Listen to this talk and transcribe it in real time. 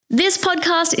This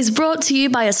podcast is brought to you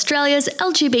by Australia's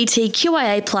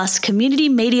LGBTQIA+ community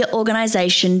media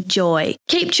organisation, Joy.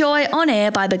 Keep Joy on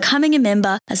air by becoming a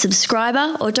member, a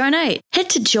subscriber or donate. Head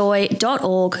to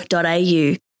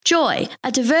joy.org.au. Joy,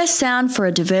 a diverse sound for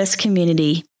a diverse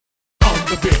community.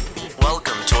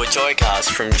 Welcome to a Joycast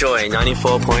from Joy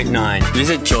 94.9.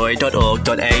 Visit joy.org.au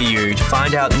to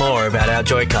find out more about our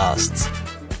Joycasts.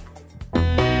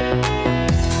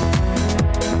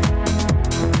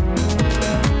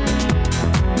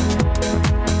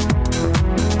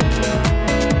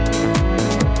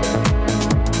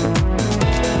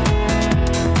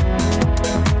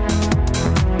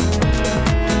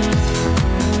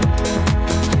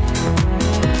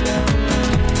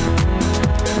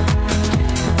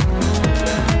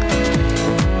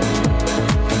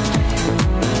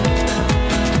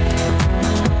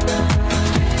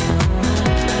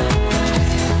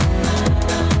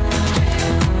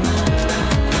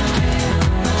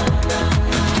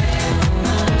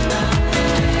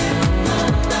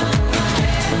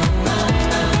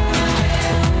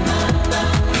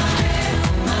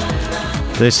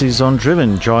 This is On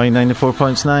Driven, Joy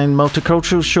 94.9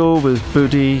 multicultural show with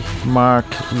Budi, Mark,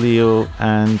 Leo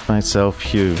and myself,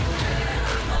 Hugh.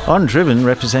 On Driven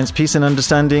represents peace and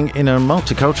understanding in our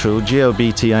multicultural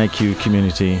GLBTIQ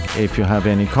community. If you have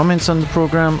any comments on the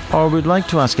programme or would like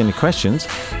to ask any questions,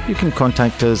 you can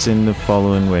contact us in the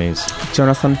following ways. Join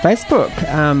us on Facebook,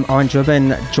 On Driven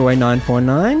Joy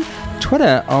 949.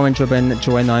 Twitter,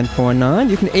 OrangeRibbonJoy949.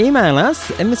 You can email us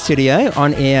in the studio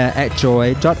on air at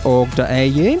joy.org.au,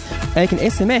 and you can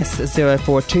SMS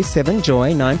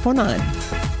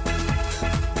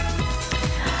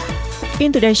 0427JOY949.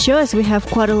 In today's shows, we have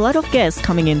quite a lot of guests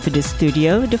coming into the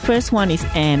studio. The first one is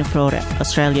Anne from the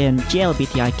Australian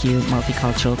GLBTIQ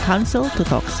Multicultural Council to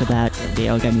talk about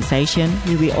the organisation.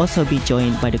 We will also be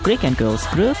joined by the Greek and Girls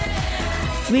group.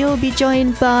 We'll be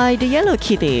joined by the Yellow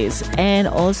Kitties and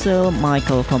also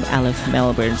Michael from Aleph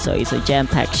Melbourne. So it's a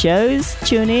jam-packed show.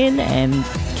 Tune in and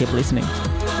keep listening.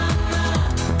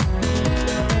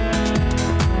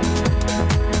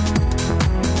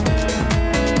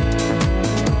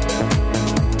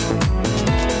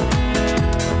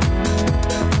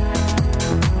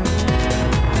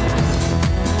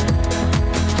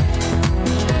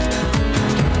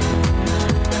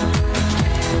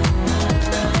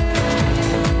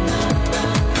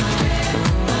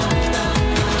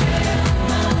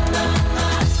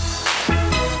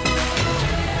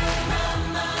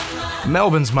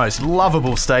 Melbourne's most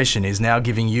lovable station is now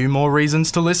giving you more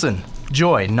reasons to listen.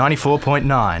 Joy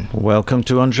 94.9. Welcome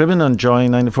to Undriven on Joy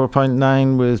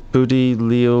 94.9 with Budi,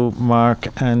 Leo, Mark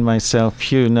and myself,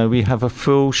 Hugh. Now we have a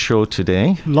full show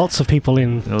today. Lots of people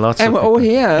in. And we're all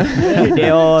here.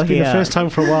 They're all It's been here. the first time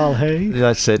for a while, hey?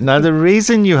 That's it. Now the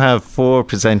reason you have four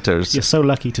presenters... You're so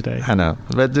lucky today. I know.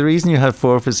 But the reason you have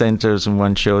four presenters in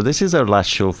one show, this is our last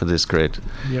show for this grid.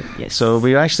 Yep. Yes. So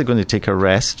we're actually going to take a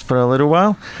rest for a little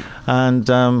while and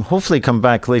hopefully come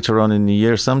back later on in the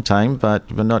year sometime, but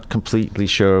we're not completely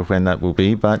sure when that will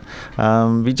be. But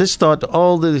we just thought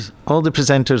all the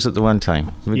presenters at the one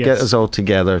time would get us all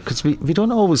together because we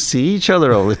don't always see each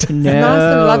other all the time. No. Nice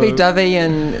and lovey-dovey,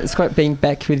 and it's great being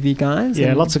back with you guys. Yeah,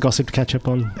 and lots of gossip to catch up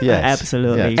on. Yes.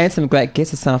 Absolutely. And some great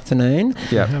guests this afternoon.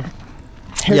 Yeah.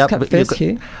 Who's Yep, cut but first,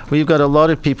 Hugh? We've got a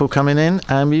lot of people coming in,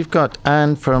 and we've got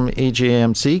Anne from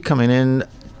AJMC coming in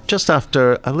just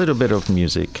after a little bit of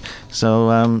music.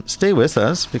 So stay with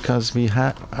us because we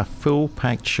have a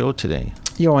full-packed show today.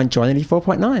 You're on Joy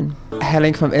 94.9.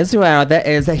 Hailing from Israel, that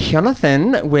is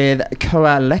Jonathan with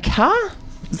Koaleka.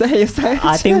 Is that how you say it?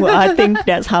 I think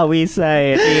that's how we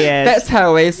say it. Yes. That's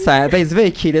how we say it. But he's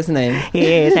very cute, isn't he? He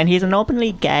is, and he's an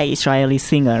openly gay Israeli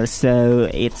singer, so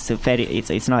it's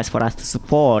nice for us to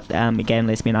support gay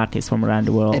lesbian artists from around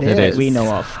the world It that is. we know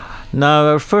of. Now,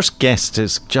 our first guest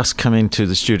has just come into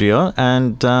the studio,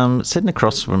 and sitting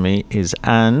across from me is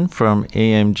Anne from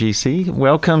AMGC.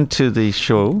 Welcome to the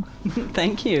show.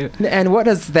 Thank you. And what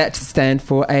does that stand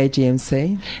for,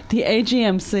 AGMC? The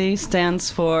AGMC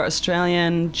stands for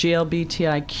Australian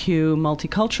GLBTIQ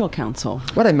Multicultural Council.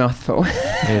 What a mouthful.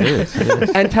 It is.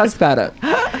 And tell us about it.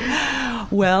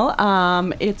 Well,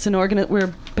 it's an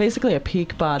we're basically a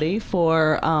peak body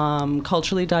for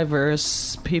culturally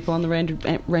diverse people on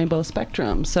the rainbow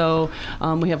spectrum. So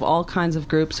we have all kinds of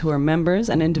groups who are members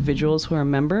and individuals who are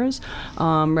members,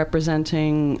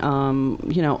 representing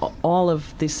all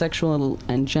of the sexual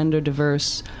and gender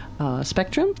diverse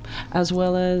spectrum, as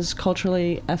well as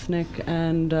culturally, ethnic,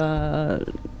 and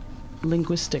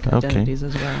linguistic Okay. identities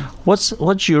as well.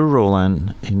 What's your role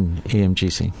in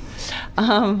AMGC?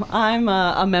 I'm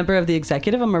a member of the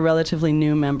executive. I'm a relatively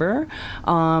new member,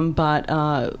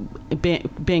 but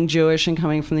being Jewish and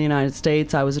coming from the United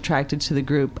States, I was attracted to the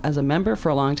group as a member for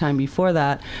a long time before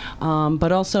that.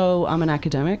 But also, I'm an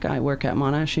academic. I work at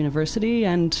Monash University,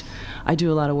 and I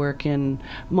do a lot of work in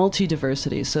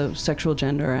multi-diversity, so sexual,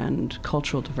 gender, and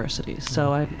cultural diversity.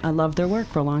 So I loved their work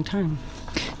for a long time.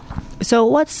 So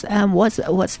what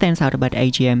stands out about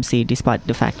AGMC, despite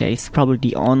the fact that it's probably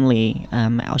the only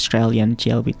Australian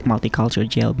multicultural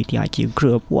GLBTIQ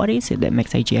group? What is it that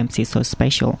makes AGMC so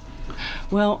special?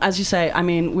 Well, as you say, I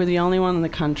mean, we're the only one in the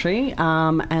country,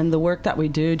 and the work that we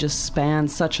do just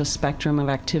spans such a spectrum of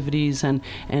activities and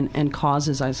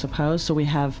causes, I suppose. So we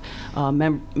have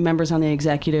members on the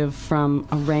executive from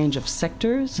a range of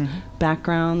sectors,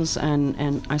 backgrounds,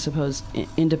 and I suppose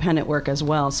independent work as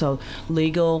well. So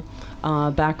legal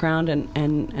background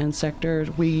and sector.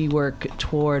 We work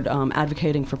toward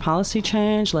advocating for policy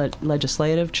change,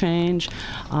 legislative change.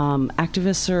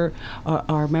 Activists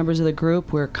are members of the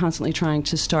group. We're constantly trying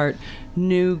to start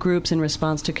new groups in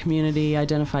response to community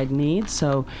identified needs.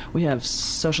 So we have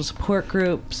social support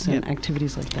groups and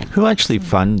activities like that. Who actually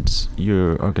funds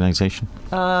your organisation?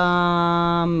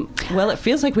 Well, it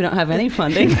feels like we don't have any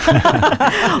funding.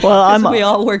 Well, we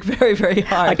all work very, very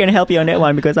hard. I can help you on that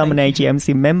one because I'm an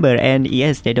AGMC member, and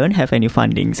yes, they don't have any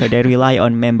funding, so they rely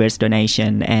on members'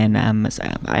 donation and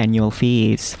annual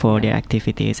fees for their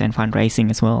activities and fundraising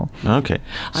as well. Okay.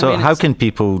 So how can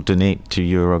people donate to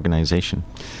your organisation?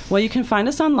 Well, you can find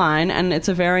us online, and it's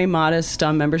a very modest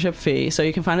membership fee. So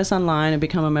you can find us online and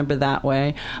become a member that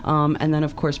way. And then,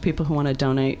 of course, people who want to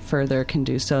donate further can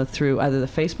do so through either the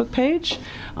Facebook page,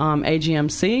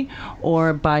 AGMC,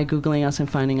 or by Googling us and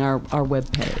finding our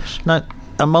webpage. Now,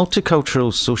 a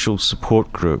multicultural social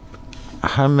support group,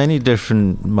 how many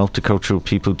different multicultural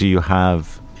people do you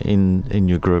have in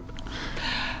your group?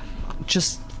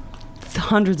 Just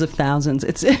hundreds of thousands.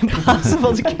 It's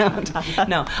impossible to count.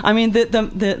 No, I mean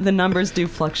the numbers do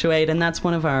fluctuate, and that's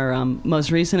one of our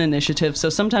most recent initiatives. So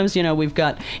sometimes we've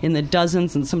got in the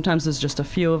dozens, and sometimes there's just a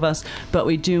few of us. But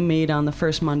we do meet on the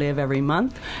first Monday of every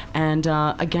month, and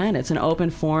again, it's an open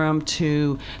forum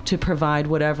to provide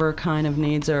whatever kind of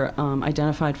needs are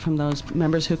identified from those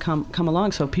members who come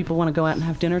along. So people want to go out and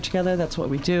have dinner together. That's what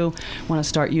we do. Want to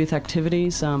start youth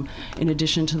activities in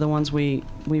addition to the ones we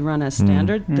run as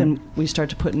standard. Then we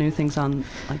start to put new things on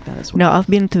like that as well. No, I've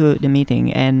been to the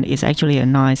meeting, and it's actually a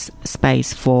nice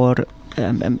space for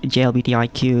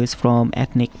GLBTIQs from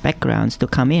ethnic backgrounds to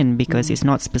come in, because it's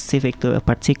not specific to a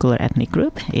particular ethnic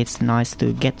group. It's nice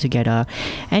to get together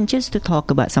and just to talk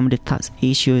about some of the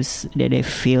issues that they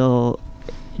feel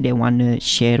they want to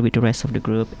share with the rest of the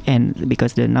group. And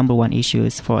because the number one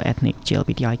issues for ethnic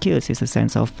GLBTIQs is a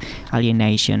sense of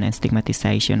alienation and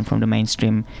stigmatization from the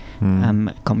mainstream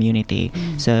community.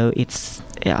 So it's,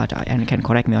 and can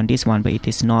correct me on this one, but it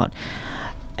is not,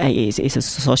 it's a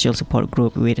social support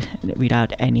group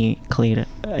without any clear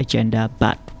agenda,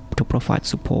 but to provide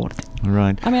support.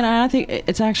 Right. I mean, I think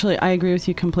it's actually, I agree with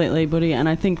you completely, Buddy, and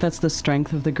I think that's the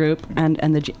strength of the group and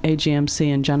the AGMC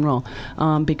in general,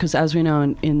 because as we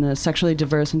know in the sexually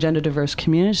diverse and gender diverse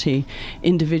community,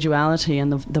 individuality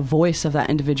and the voice of that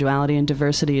individuality and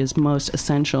diversity is most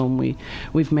essential, and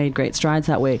we've made great strides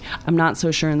that way. I'm not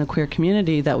so sure in the queer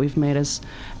community that we've made as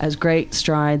great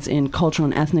strides in cultural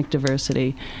and ethnic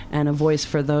diversity and a voice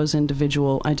for those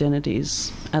individual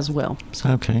identities as well.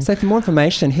 Okay. So for more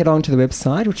information, head on to the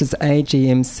website, which is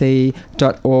agmc.org.au,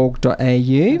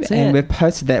 and we've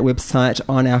posted that website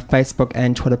on our Facebook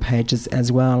and Twitter pages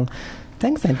as well.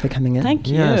 Thanks, Anne, for coming in. Thank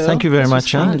you. Yeah, thank you very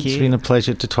much, Anne. Thank It's you. been a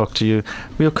pleasure to talk to you.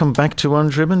 We'll come back to On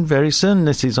Driven very soon.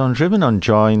 This is On Driven on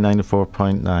Joy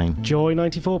 94.9. Joy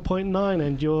 94.9,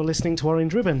 and you're listening to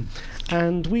Orange Ribbon.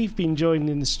 And we've been joined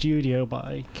in the studio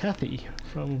by Kathy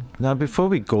from... Now, before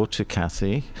we go to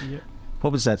Kathy,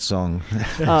 what was that song?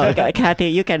 Kathy,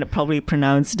 you can probably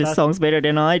pronounce the songs better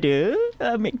than I do.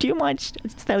 Do you mind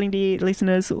telling the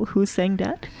listeners who sang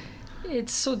that?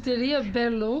 It's Soteria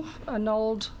Berlou, an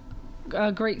old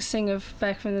Greek singer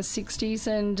back from the 60s,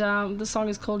 and the song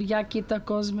is called Yakita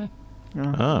Cosme.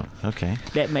 Oh, okay.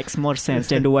 That makes more sense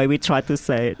than the way we try to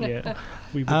say it. Yeah,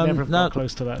 we would never have got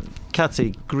close to that.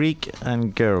 Kathy, Greek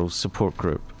and Girls Support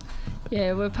Group.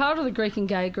 Yeah, we're part of the Greek and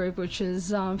Gay group, which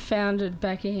was founded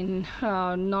back in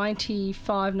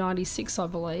 95, 96, I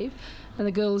believe, and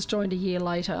the girls joined a year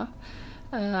later.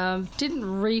 Didn't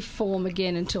reform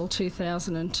again until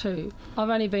 2002. I've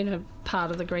only been a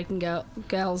part of the Greek and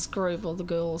Gals group, or the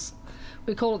girls.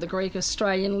 We call it the Greek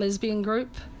Australian Lesbian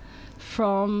Group,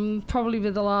 from probably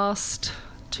the last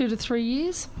 2 to 3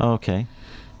 years. Okay.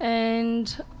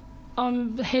 And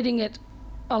I'm heading it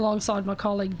alongside my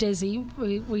colleague Desi.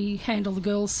 We handle the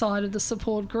girls' side of the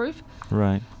support group.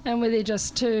 Right. And we're there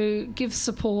just to give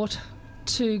support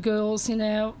to girls in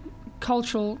our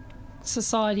cultural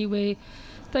society where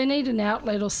they need an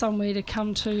outlet or somewhere to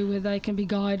come to where they can be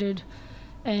guided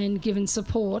and given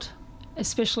support,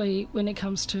 especially when it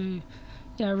comes to,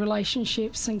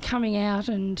 relationships and coming out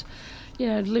and,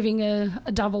 living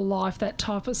a double life, that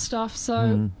type of stuff.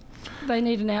 So they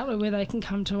need an outlet where they can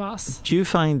come to us. Do you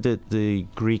find that the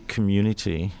Greek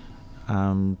community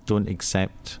don't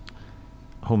accept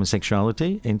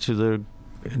homosexuality into their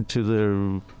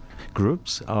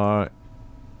groups, or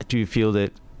do you feel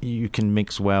that you can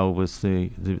mix well with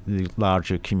the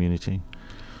larger community?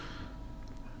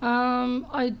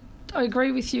 I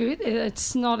agree with you.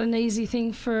 It's not an easy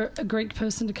thing for a Greek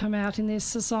person to come out in their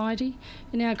society.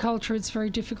 In our culture, it's very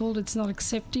difficult. It's not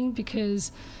accepting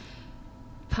because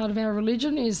part of our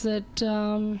religion is that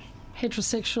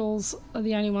heterosexuals are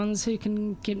the only ones who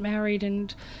can get married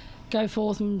and go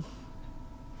forth and,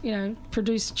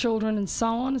 produce children and so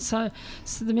on. So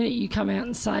the minute you come out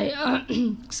and say,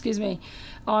 excuse me,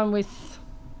 I'm with,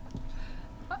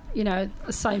 a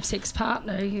same-sex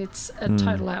partner, it's a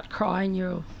total outcry and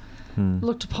you're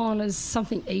looked upon as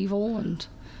something evil and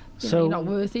you're not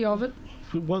worthy of it.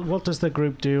 What does the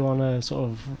group do on a sort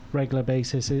of regular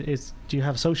basis? Do you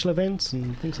have social events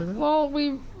and things like that? Well,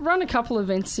 we run a couple of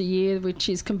events a year, which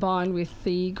is combined with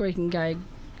the Greek and Gay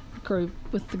group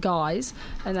with the guys,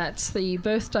 and that's the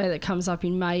birthday that comes up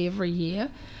in May every year,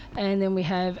 and then we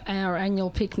have our annual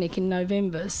picnic in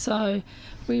November. So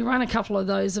we run a couple of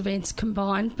those events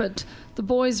combined, but the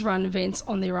boys run events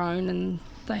on their own and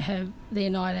they have their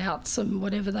night outs and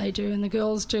whatever they do, and the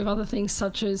girls do other things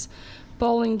such as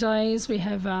bowling days. We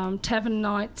have tavern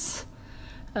nights.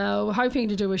 We're hoping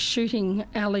to do a shooting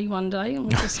alley one day, and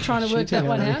we're just trying to work that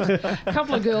one out. A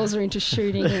couple of girls are into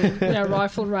shooting and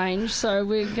rifle range, so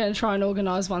we're going to try and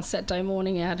organise one Saturday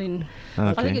morning out in,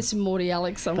 I think it's in Morty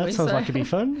Alex somewhere. That sounds like it'd be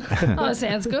fun. Oh,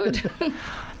 sounds good.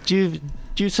 Do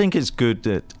you think it's good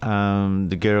that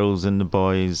the girls and the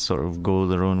boys sort of go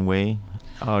their own way?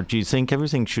 Or do you think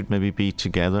everything should maybe be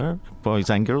together, boys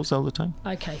and girls all the time?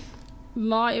 Okay.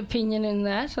 My opinion in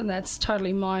that, and that's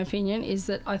totally my opinion, is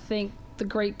that I think the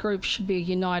Greek group should be a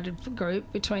united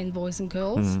group between boys and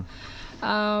girls.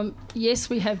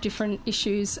 Yes, we have different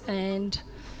issues and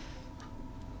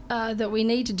that we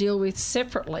need to deal with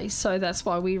separately, so that's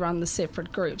why we run the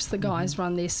separate groups. The guys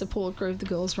run their support group, the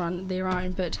girls run their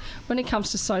own. But when it comes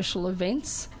to social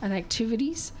events and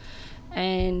activities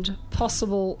and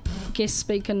possible guest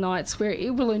speaker nights where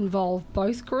it will involve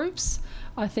both groups,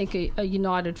 I think a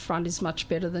united front is much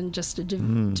better than just a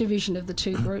division of the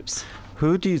two groups.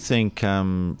 Who do you think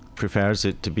prefers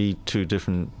it to be two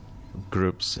different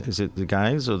groups? Is it the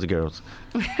guys or the girls?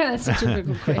 That's a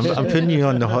difficult question. I'm putting you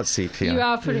on the hot seat here. You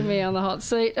are putting me on the hot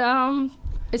seat.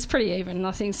 It's pretty even.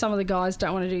 I think some of the guys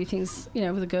don't want to do things,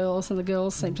 with the girls, and the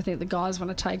girls seem to think the guys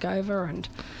want to take over, and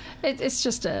it's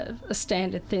just a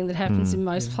standard thing that happens in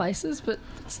most places, but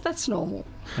that's normal.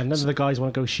 And none of the guys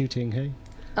want to go shooting, hey?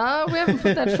 We haven't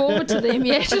put that forward to them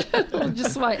yet. We'll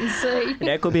just wait and see.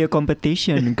 That could be a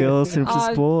competition, girls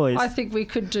versus boys. I think we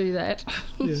could do that.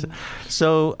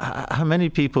 So, how many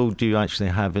people do you actually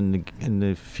have in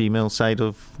the female side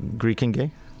of Greek and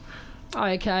Gay?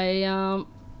 Okay,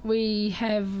 we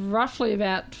have roughly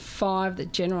about 5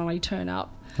 that generally turn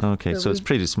up. Okay, so it's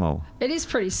pretty small. It is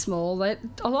pretty small.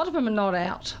 A lot of them are not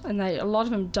out, and a lot of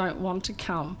them don't want to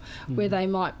come where they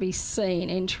might be seen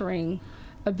entering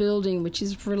a building which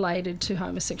is related to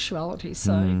homosexuality.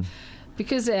 So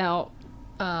because our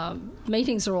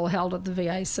meetings are all held at the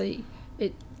VAC,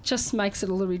 it just makes it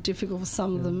a little bit difficult for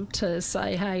some of them to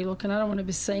say, hey, look, and I don't want to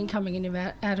be seen coming in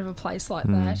out of a place like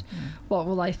that. What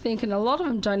will they think? And a lot of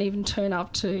them don't even turn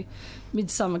up to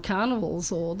Midsummer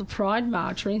Carnivals or the Pride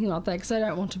March or anything like that because they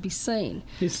don't want to be seen.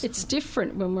 It's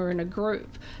different when we're in a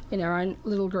group, in our own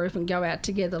little group, and go out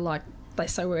together like they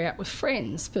say we're out with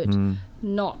friends, but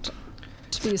not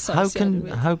to be associated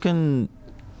with. How can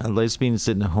a lesbian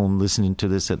sitting at home listening to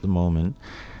this at the moment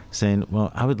saying,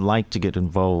 well, I would like to get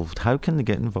involved? How can they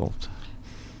get involved?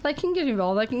 They can get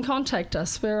involved. They can contact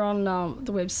us. We're on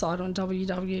the website on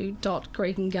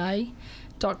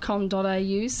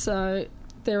www.greekandgay.com.au, so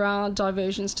there are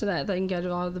diversions to that. They can go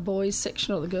to either the boys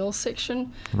section or the girls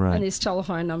section, and there's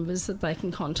telephone numbers that they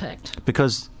can contact.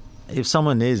 Because if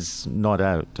someone is not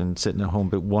out and sitting at home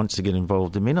but wants to get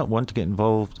involved, they may not want to get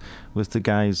involved with the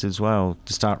guys as well,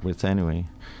 to start with anyway.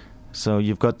 So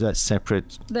you've got that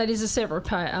separate... That is a separate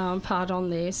part on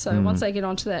there. So once they get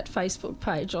onto that Facebook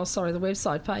page, the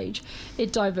website page,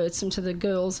 it diverts them to the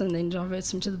girls and then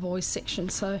diverts them to the boys section.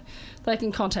 So they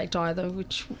can contact either,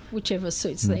 whichever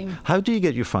suits them. How do you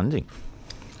get your funding?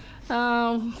 We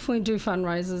do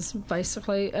fundraisers,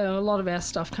 basically. A lot of our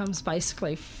stuff comes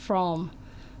basically from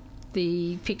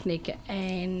the picnic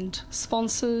and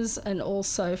sponsors, and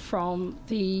also from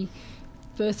the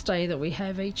birthday that we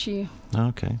have each year.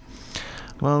 Okay.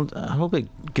 Well, I hope it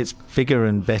gets bigger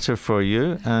and better for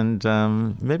you, and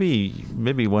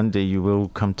maybe one day you will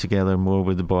come together more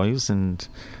with the boys and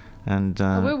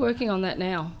we're working on that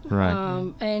now.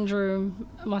 Right. Andrew,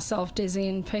 myself, Desi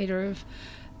and Peter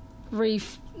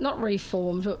have not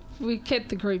reformed, but we kept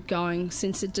the group going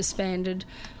since it disbanded,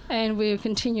 and we're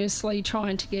continuously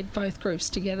trying to get both groups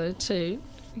together to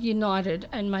unite it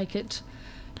and make it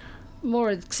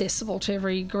more accessible to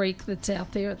every Greek that's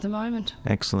out there at the moment.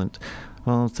 Excellent.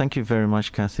 Well, thank you very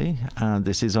much, Kathy.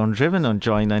 This is On Driven on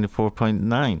Joy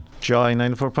 94.9. Joy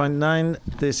 94.9,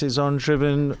 this is On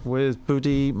Driven with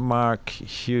Budi, Mark,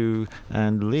 Hugh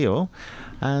and Leo.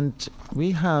 And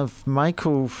we have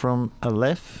Michael from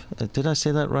Aleph. Did I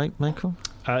say that right, Michael?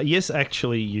 Yes,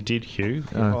 actually, you did, Hugh.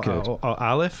 Good. Or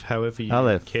Aleph, however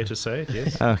you care to say it,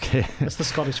 yes. Okay. That's the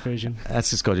Scottish version.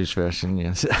 That's the Scottish version,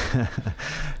 yes.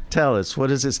 Tell us, what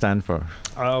does it stand for?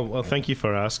 Well, thank you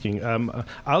for asking.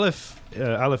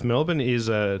 Aleph Melbourne is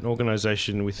an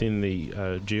organisation within the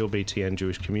GLBT and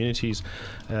Jewish communities.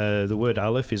 The word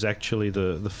Aleph is actually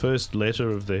the first letter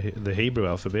of the Hebrew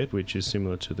alphabet, which is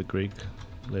similar to the Greek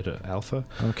letter alpha.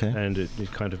 Okay. And it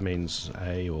kind of means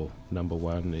A or number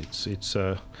one.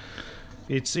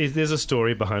 There's a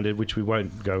story behind it which we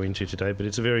won't go into today, but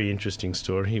it's a very interesting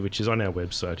story which is on our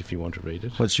website if you want to read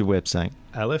it. What's your website?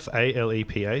 Aleph,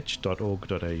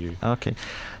 aleph.org.au. Okay.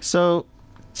 So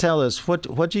tell us,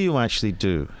 what do you actually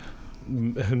do?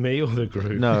 Me or the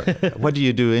group? No, what do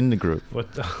you do in the group?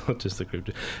 What does the group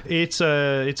do? It's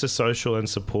a social and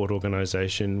support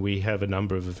organisation. We have a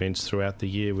number of events throughout the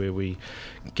year where we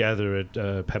gather at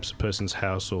perhaps a person's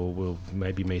house, or we'll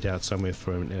maybe meet out somewhere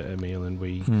for a meal, and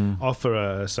we offer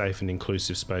a safe and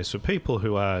inclusive space for people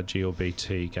who are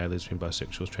GLBT, gay, lesbian,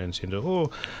 bisexual, transgender, or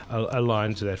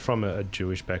aligned to that from a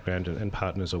Jewish background, and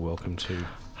partners are welcome too.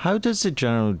 How does the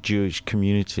general Jewish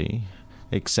community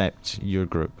accept your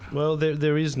group? Well,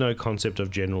 there is no concept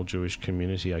of general Jewish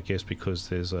community, I guess, because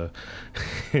there's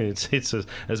it's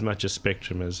as much a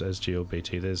spectrum as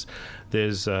GLBT.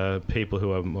 There's people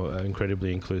who are more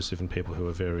incredibly inclusive and people who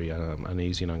are very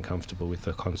uneasy and uncomfortable with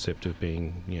the concept of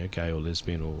being gay or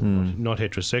lesbian or not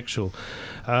heterosexual.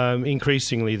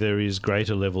 Increasingly, there is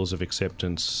greater levels of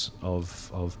acceptance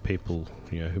of people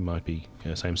who might be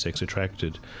same-sex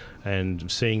attracted, and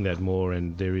seeing that more,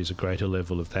 and there is a greater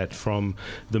level of that from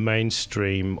the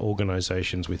mainstream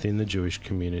organisations within the Jewish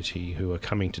community who are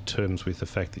coming to terms with the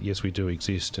fact that yes, we do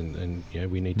exist, and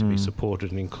we need to be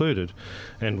supported and included,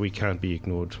 and we can't be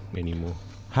ignored anymore.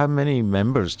 How many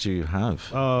members do you have?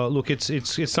 Look,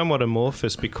 it's somewhat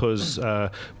amorphous because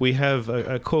we have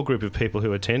a core group of people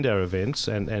who attend our events,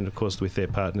 and of course with their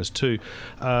partners too.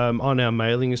 On our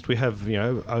mailing list, we have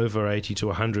over 80 to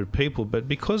 100 people, but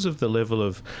because of the level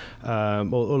of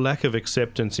or lack of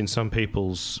acceptance in some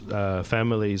people's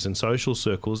families and social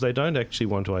circles, they don't actually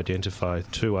want to identify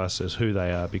to us as who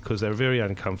they are because they're very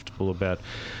uncomfortable about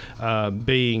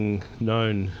being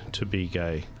known to be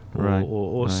gay. Right.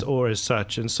 Or as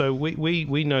such. And so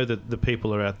we know that the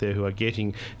people are out there who are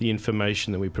getting the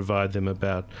information that we provide them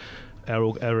about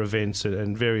our events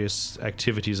and various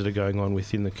activities that are going on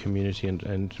within the community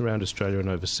and around Australia and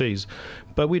overseas,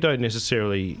 but we don't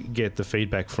necessarily get the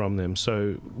feedback from them.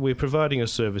 So we're providing a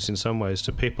service in some ways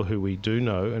to people who we do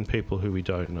know and people who we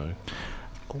don't know.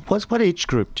 What age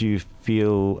group do you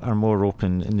feel are more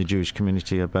open in the Jewish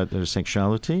community about their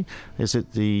sexuality? Is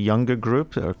it the younger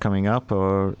group that are coming up,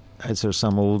 or is there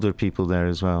some older people there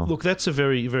as well? Look, that's a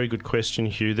very, very good question,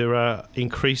 Hugh. There are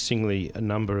increasingly a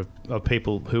number of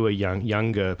people who are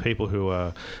younger, people who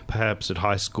are perhaps at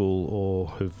high school or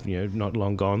who've not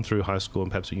long gone through high school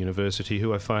and perhaps at university,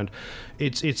 who I find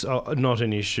it's not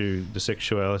an issue. The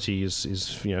sexuality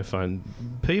is fine.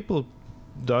 People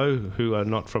though who are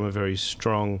not from a very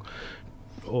strong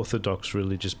orthodox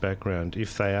religious background,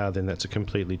 if they are, then that's a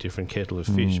completely different kettle of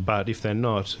fish. But if they're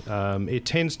not, it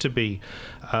tends to be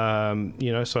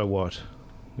so what,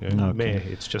 meh,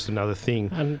 it's just another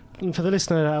thing. And for the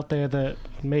listener out there that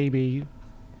maybe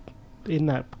in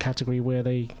that category where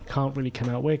they can't really come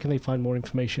out? Where can they find more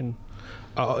information?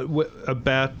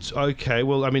 Okay,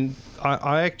 well, I mean,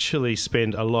 I actually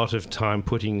spend a lot of time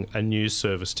putting a news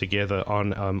service together on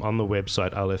the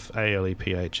website aleph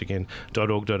again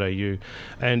 .org.au,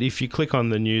 and if you click on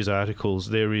the news articles,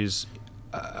 there is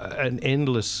an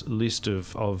endless list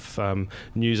of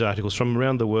news articles from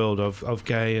around the world of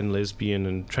gay and lesbian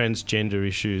and transgender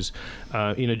issues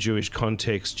in a Jewish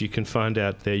context. You can find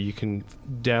out there. You can,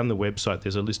 down the website,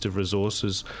 there's a list of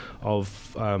resources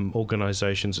of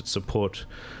organisations that support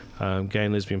gay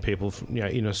and lesbian people,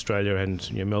 in Australia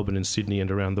and Melbourne and Sydney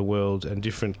and around the world, and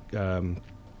different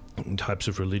types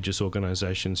of religious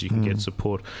organisations you can get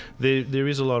support. There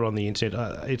is a lot on the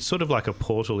internet. It's sort of like a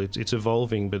portal. It's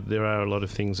evolving, but there are a lot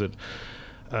of things that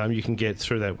you can get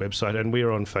through that website. And we're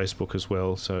on Facebook as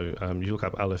well. So you look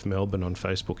up Aleph Melbourne on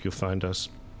Facebook, you'll find us.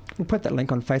 We'll put that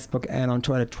link on Facebook and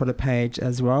onto our Twitter page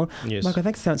as well. Yes. Michael,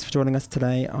 thanks so much for joining us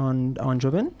today on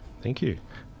Driven. Thank you.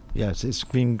 Yes, it's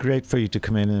been great for you to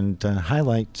come in and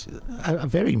highlight a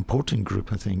very important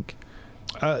group, I think.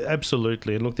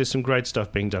 Absolutely, and look, there's some great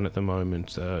stuff being done at the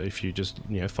moment. If you just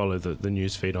follow the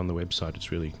news feed on the website,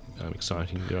 it's really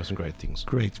exciting. There are some great things.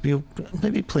 Great. We'll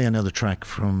maybe play another track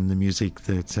from the music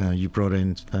that you brought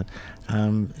in. But,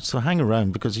 so hang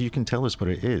around, because you can tell us what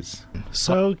it is.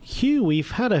 So, Hugh,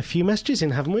 we've had a few messages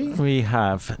in, haven't we? We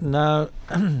have. Now,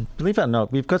 believe it or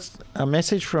not, we've got a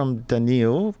message from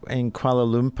Daniel in Kuala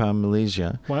Lumpur,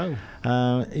 Malaysia. Wow.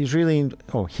 He's really,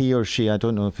 or he or she, I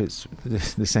don't know if it's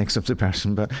the sex of the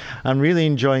person, but I'm really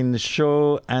enjoying the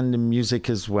show and the music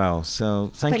as well.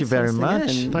 So thank you very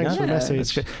much. Thanks for the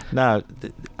message. Now,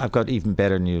 I've got even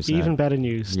better news. Even better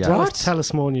news. Yeah. Tell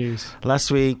us more news. Last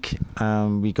week,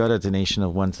 we got a donation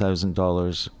of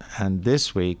 $1,000, and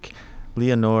this week,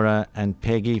 Leonora and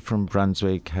Peggy from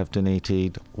Brunswick have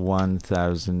donated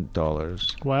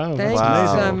 $1,000. Wow. Thank you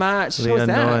so much.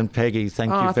 Leonora and Peggy,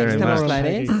 thank you very much.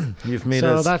 Ladies. You've made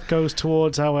so us. that goes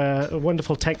towards our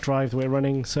wonderful tech drive that we're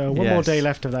running. So one more day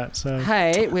left of that. So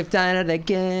hey, we've done it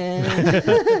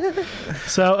again.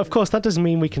 So of course that doesn't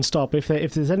mean we can stop. If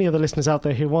there's any other listeners out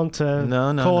there who want to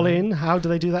call in, how do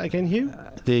they do that again, Hugh?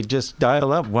 They just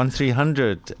dial up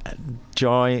 1300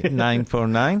 Joy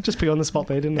 949. Just put you on the spot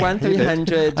there, didn't they?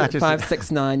 1300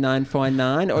 569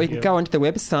 949, or you can go onto the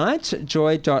website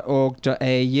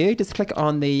joy.org.au. Just click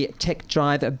on the Tech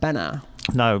Drive banner.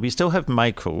 Now, we still have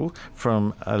Michael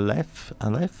from Aleph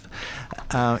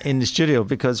in the studio,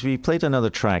 because we played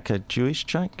another track, a Jewish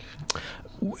track.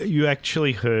 You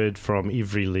actually heard from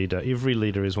Ivri Leader. Ivri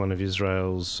Leader is one of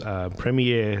Israel's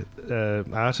premier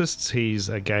artists. He's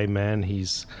a gay man.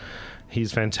 He's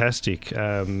fantastic.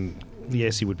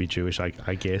 Yes, he would be Jewish,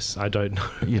 I guess. I don't know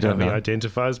how he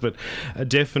identifies, but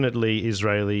definitely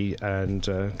Israeli and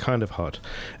kind of hot.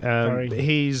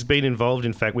 He's been involved,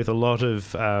 in fact, with a lot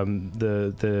of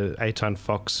the Eitan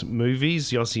Fox movies,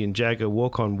 Yossi and Jagger,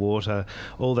 Walk on Water,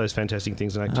 all those fantastic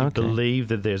things. And I actually believe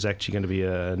that there's actually going to be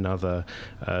another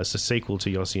sequel to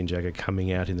Yossi and Jagger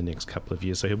coming out in the next couple of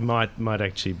years. So he might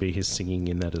actually be his singing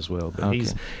in that as well. But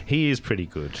he is pretty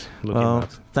good. Well,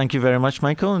 thank you very much,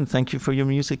 Michael, and thank you for your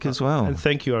music as well. And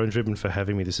thank you, Orange Ribbon, for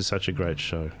having me. This is such a great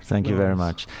show. Thank you very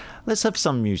much. Let's have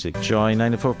some music. Joy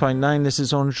 94.9. This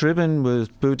is Orange Ribbon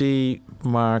with Budi,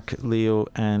 Mark, Leo,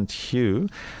 and Hugh.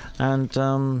 And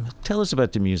tell us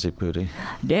about the music, Budi.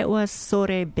 That was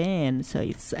Sore Band. So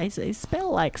it's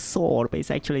spelled like Sore, but it's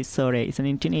actually Sore. It's an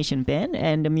Indonesian band,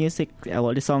 and the music,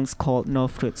 the song's called No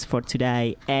Fruits for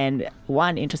Today. And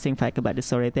one interesting fact about the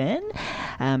Sore Band,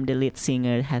 the lead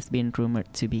singer has been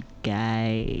rumored to be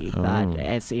gay, but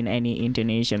as in any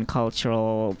Indonesian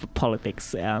cultural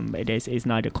politics, it is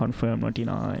neither confirmed nor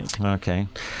denied. Okay.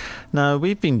 Now,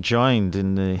 we've been joined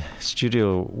in the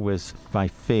studio by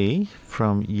Faye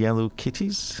from Yellow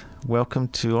Kitties. Welcome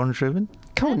to Orange Ribbon.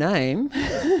 Cool name.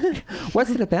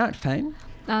 What's it about, Faye?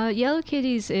 Yellow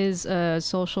Kitties is a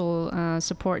social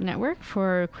support network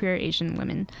for queer Asian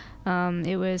women.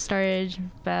 It was started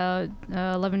about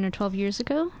 11 or 12 years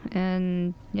ago,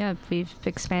 and we've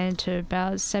expanded to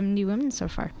about 70 women so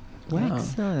far. Wow.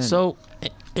 Excellent. So,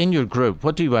 in your group,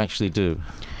 what do you actually do?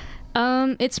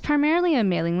 It's primarily a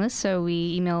mailing list, so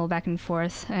we email back and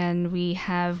forth, and we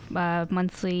have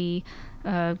monthly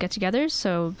get-togethers,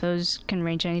 so those can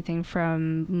range anything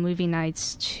from movie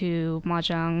nights to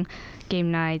mahjong,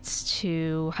 game nights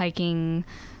to hiking,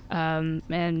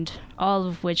 and all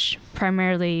of which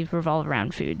primarily revolve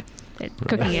around food.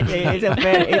 Cooking it.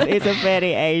 It's a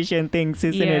very Asian thing,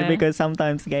 isn't it? Because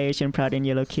sometimes gay Asian pride and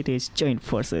Yellow Kitties join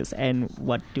forces, and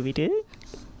what do we do?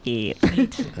 Eat.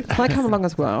 Can I come along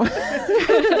as well?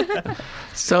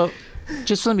 So,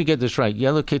 just let me get this right.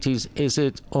 Yellow Kitties, is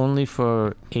it only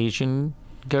for Asian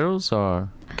girls or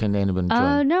can anyone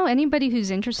join? No, anybody who's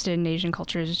interested in Asian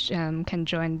cultures can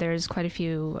join. There's quite a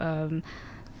few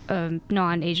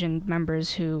non-Asian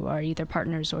members who are either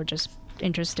partners or just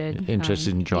interested in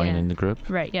joining the group.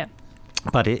 Right, yeah.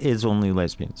 But it is only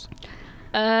lesbians.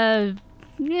 Yeah,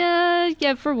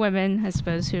 for women, I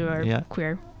suppose, who are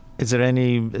queer. Is there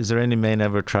any men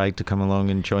ever tried to come along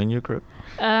and join your group?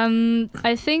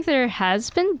 I think there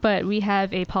has been, but we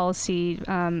have a policy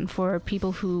for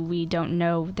people who we don't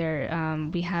know.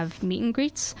 We have meet and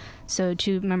greets. So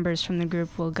 2 members from the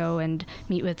group will go and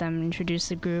meet with them, introduce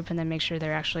the group, and then make sure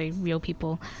they're actually real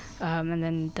people, and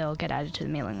then they'll get added to the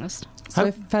mailing list.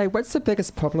 So, Faye, what's the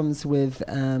biggest problems with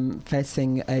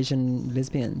facing Asian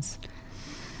lesbians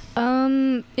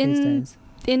these days?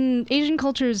 In Asian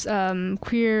cultures,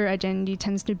 queer identity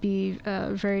tends to be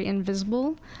very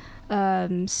invisible.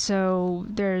 So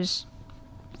there's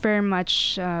very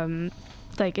much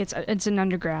it's an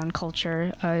underground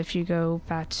culture. If you go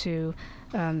back to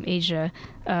Asia,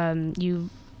 you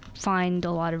find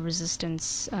a lot of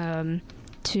resistance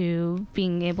to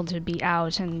being able to be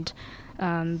out and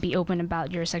be open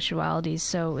about your sexuality.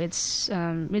 So it's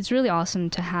really awesome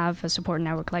to have a support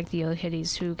network like the Yellow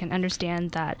Kitties who can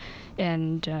understand that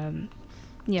and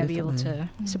be able to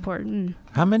support.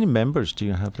 How many members do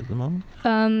you have at the moment?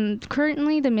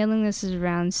 Currently, the mailing list is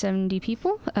around 70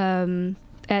 people.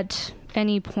 At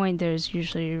any point, there's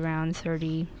usually around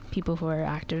 30 people who are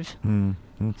active.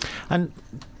 Mm-hmm. And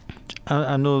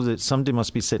I know that somebody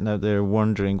must be sitting out there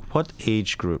wondering, what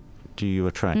age group do you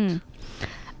attract?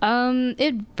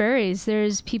 It varies.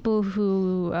 There's people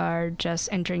who are just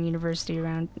entering university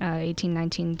around 18,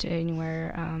 19 to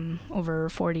anywhere over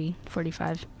 40,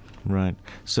 45. Right.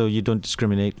 So you don't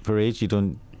discriminate for age? You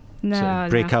don't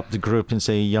break up the group and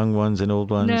say young ones and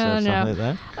old ones or something like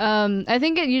that? I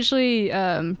think it usually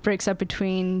breaks up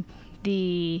between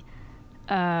the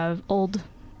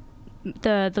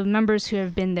the members who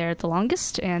have been there the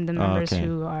longest and the members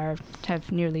who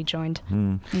have nearly joined.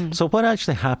 So what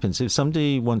actually happens if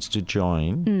somebody wants to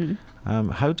join?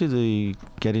 How do they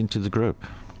get into the group?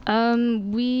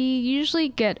 We usually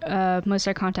get most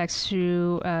of our contacts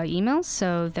through emails.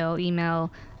 So they'll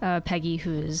email Peggy,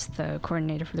 who is the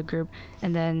coordinator for the group,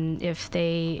 and then if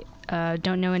they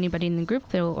don't know anybody in the group,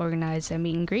 they'll organize a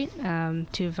meet and greet.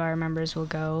 2 of our members will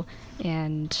go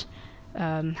and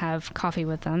have coffee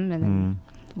with them, and then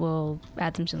we'll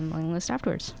add them to the mailing list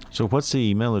afterwards. So what's the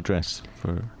email address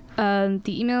for? The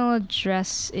email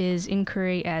address is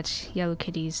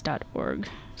inquiry@yellowkitties.org.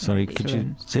 Sorry, could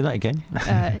you say that again?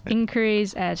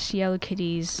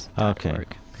 Inquiries@yellowkitties.org. Okay,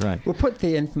 right. We'll put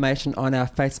the information on our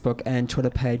Facebook and Twitter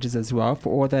pages as well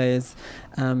for all those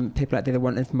people out there that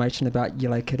want information about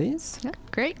Yellow Kitties. Yeah,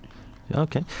 great.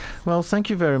 Okay. Well, thank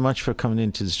you very much for coming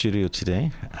into the studio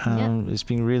today. It's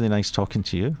been really nice talking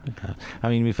to you. I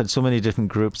mean, we've had so many different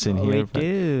groups in here. We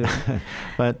do.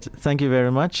 But thank you very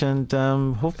much, and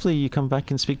hopefully you come back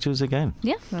and speak to us again.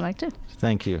 Yeah, I'd like to.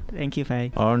 Thank you. Thank you,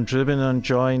 Faye. Orange Ribbon on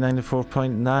Joy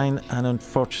 94.9 and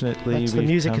unfortunately the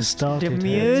music has started. The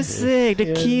music,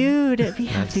 the cue that we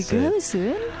have to go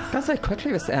soon. That's so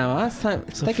quickly this hour. So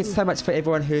thank you so much for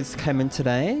everyone who's come in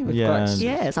today.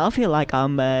 Yes, I feel like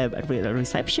I'm a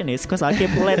receptionist because I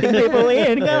keep letting people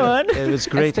in. Go on. It was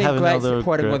great to have another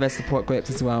supporting all their support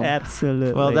groups as well.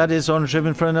 Absolutely. Well, that is Orange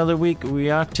Ribbon for another week. We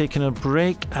are taking a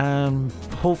break.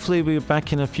 Hopefully we're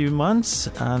back in a few months,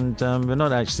 and we're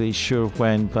not actually sure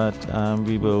when, but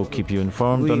we will keep you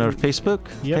informed on our Facebook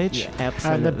page. Yeah,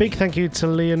 absolutely. And a big thank you to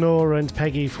Leonora and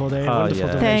Peggy for their wonderful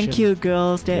donation. Thank you,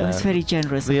 girls. That was very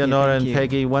generous. Leonora and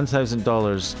Peggy,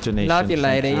 $1,000 donation. Love you,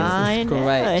 ladies. I know.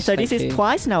 Great. So this is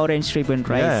twice now Orange Ribbon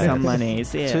raise some money.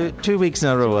 Yeah. 2 weeks in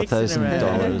a row,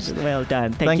 $1,000. Well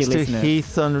done. Thanks you, to listeners.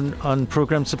 Heath on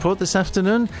program support this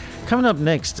afternoon. Coming up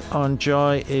next on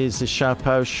Joy is the Sha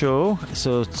Pao Show,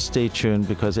 so stay tuned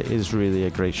because it is really a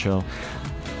great show.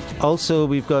 Also,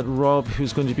 we've got Rob,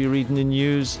 who's going to be reading the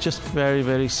news just very,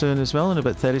 very soon as well, in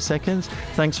about 30 seconds.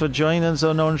 Thanks for joining us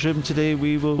on Orange Ribbon today.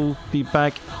 We will be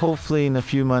back, hopefully, in a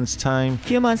few months' time.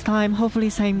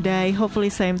 Hopefully same day, hopefully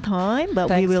same time, but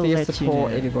Thanks we will for your let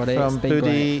support, you know. everybody. From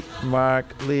Budi, Mark,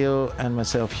 Leo, and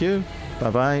myself, Hugh,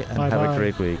 bye-bye, and have a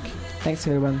great week. Thanks,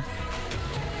 everyone.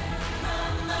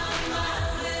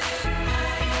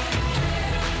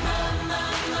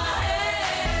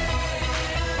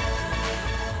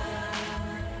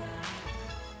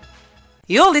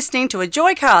 You're listening to a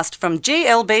Joycast from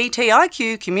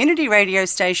GLBTIQ community radio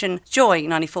station Joy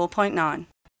 94.9.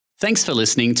 Thanks for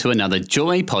listening to another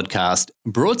Joy podcast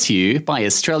brought to you by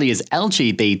Australia's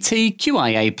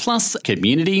LGBTQIA+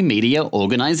 community media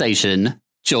organisation,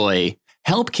 Joy.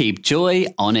 Help keep Joy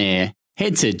on air.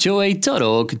 Head to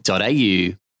joy.org.au.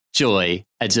 Joy,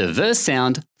 a diverse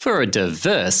sound for a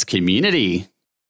diverse community.